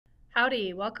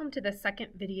Howdy, welcome to the second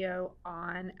video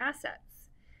on assets.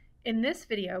 In this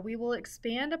video, we will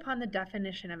expand upon the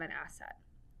definition of an asset.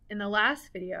 In the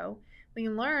last video, we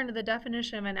learned the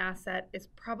definition of an asset is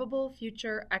probable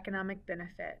future economic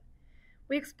benefit.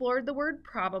 We explored the word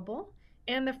probable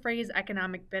and the phrase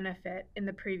economic benefit in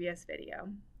the previous video.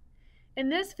 In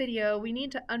this video, we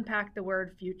need to unpack the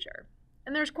word future,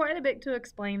 and there's quite a bit to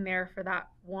explain there for that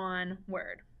one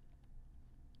word.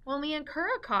 When we incur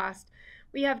a cost,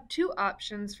 we have two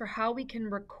options for how we can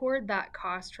record that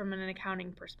cost from an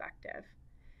accounting perspective.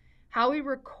 How we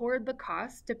record the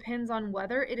cost depends on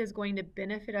whether it is going to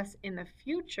benefit us in the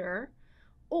future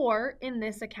or in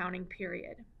this accounting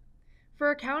period.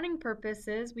 For accounting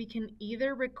purposes, we can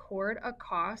either record a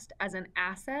cost as an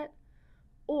asset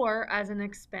or as an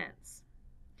expense.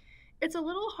 It's a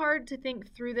little hard to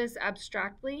think through this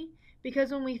abstractly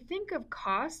because when we think of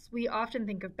costs, we often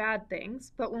think of bad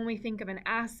things, but when we think of an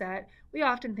asset, we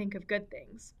often think of good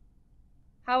things.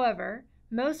 However,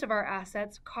 most of our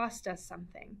assets cost us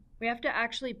something. We have to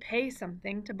actually pay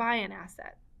something to buy an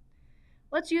asset.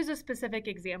 Let's use a specific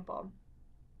example.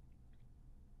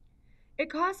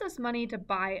 It costs us money to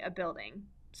buy a building,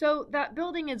 so that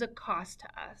building is a cost to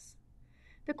us.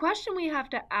 The question we have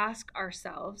to ask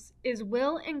ourselves is,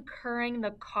 will incurring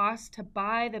the cost to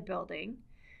buy the building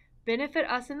benefit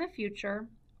us in the future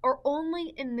or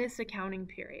only in this accounting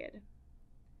period?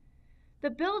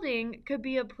 The building could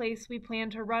be a place we plan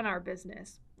to run our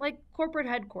business, like corporate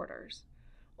headquarters,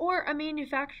 or a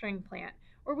manufacturing plant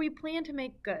where we plan to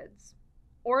make goods,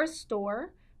 or a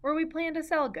store where we plan to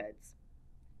sell goods.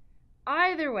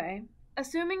 Either way,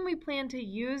 assuming we plan to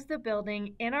use the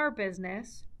building in our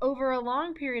business over a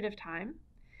long period of time,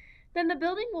 then the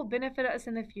building will benefit us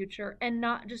in the future and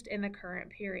not just in the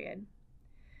current period.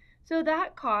 So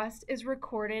that cost is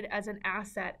recorded as an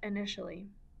asset initially.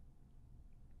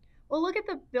 We'll look at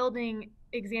the building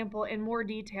example in more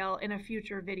detail in a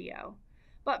future video.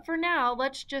 But for now,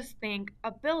 let's just think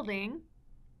a building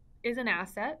is an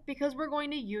asset because we're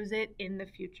going to use it in the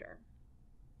future.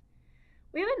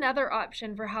 We have another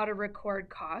option for how to record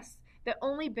costs that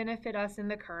only benefit us in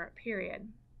the current period.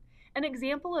 An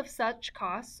example of such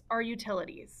costs are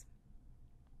utilities.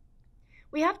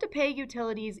 We have to pay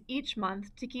utilities each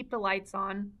month to keep the lights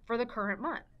on for the current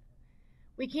month.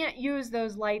 We can't use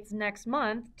those lights next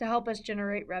month to help us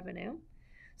generate revenue,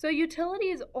 so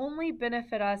utilities only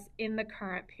benefit us in the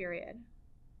current period.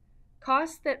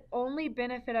 Costs that only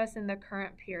benefit us in the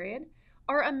current period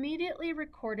are immediately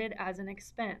recorded as an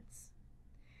expense.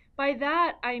 By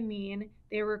that, I mean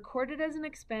they're recorded as an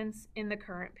expense in the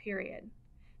current period.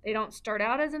 They don't start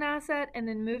out as an asset and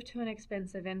then move to an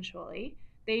expense eventually.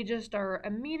 They just are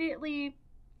immediately,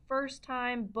 first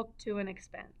time, booked to an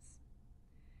expense.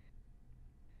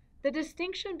 The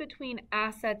distinction between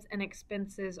assets and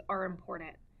expenses are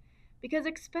important because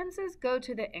expenses go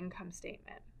to the income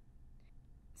statement.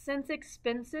 Since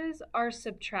expenses are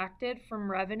subtracted from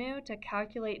revenue to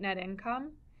calculate net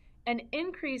income, an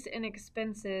increase in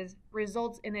expenses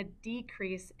results in a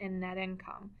decrease in net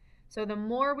income. So the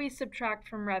more we subtract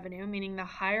from revenue, meaning the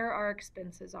higher our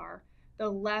expenses are, the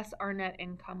less our net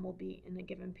income will be in a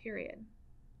given period.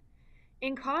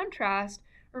 In contrast,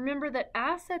 remember that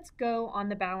assets go on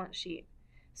the balance sheet,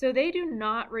 so they do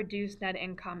not reduce net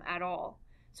income at all.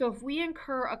 So if we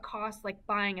incur a cost like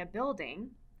buying a building,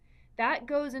 that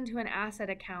goes into an asset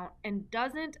account and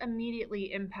doesn't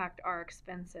immediately impact our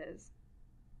expenses.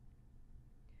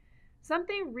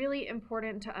 Something really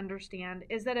important to understand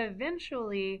is that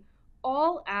eventually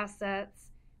all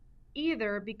assets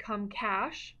either become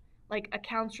cash, like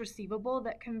accounts receivable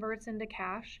that converts into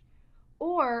cash,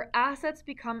 or assets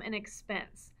become an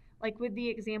expense, like with the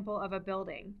example of a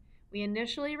building. We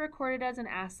initially record it as an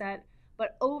asset,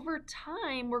 but over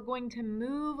time we're going to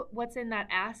move what's in that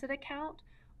asset account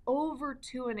over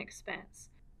to an expense.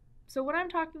 So what I'm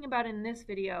talking about in this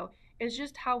video is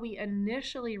just how we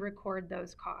initially record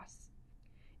those costs.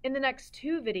 In the next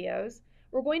two videos,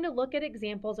 we're going to look at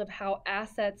examples of how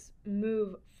assets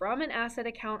move from an asset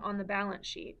account on the balance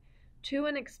sheet to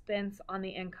an expense on the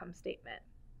income statement.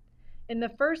 In the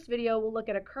first video, we'll look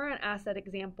at a current asset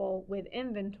example with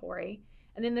inventory,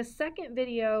 and in the second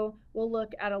video, we'll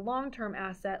look at a long-term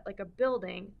asset like a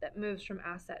building that moves from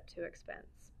asset to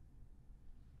expense.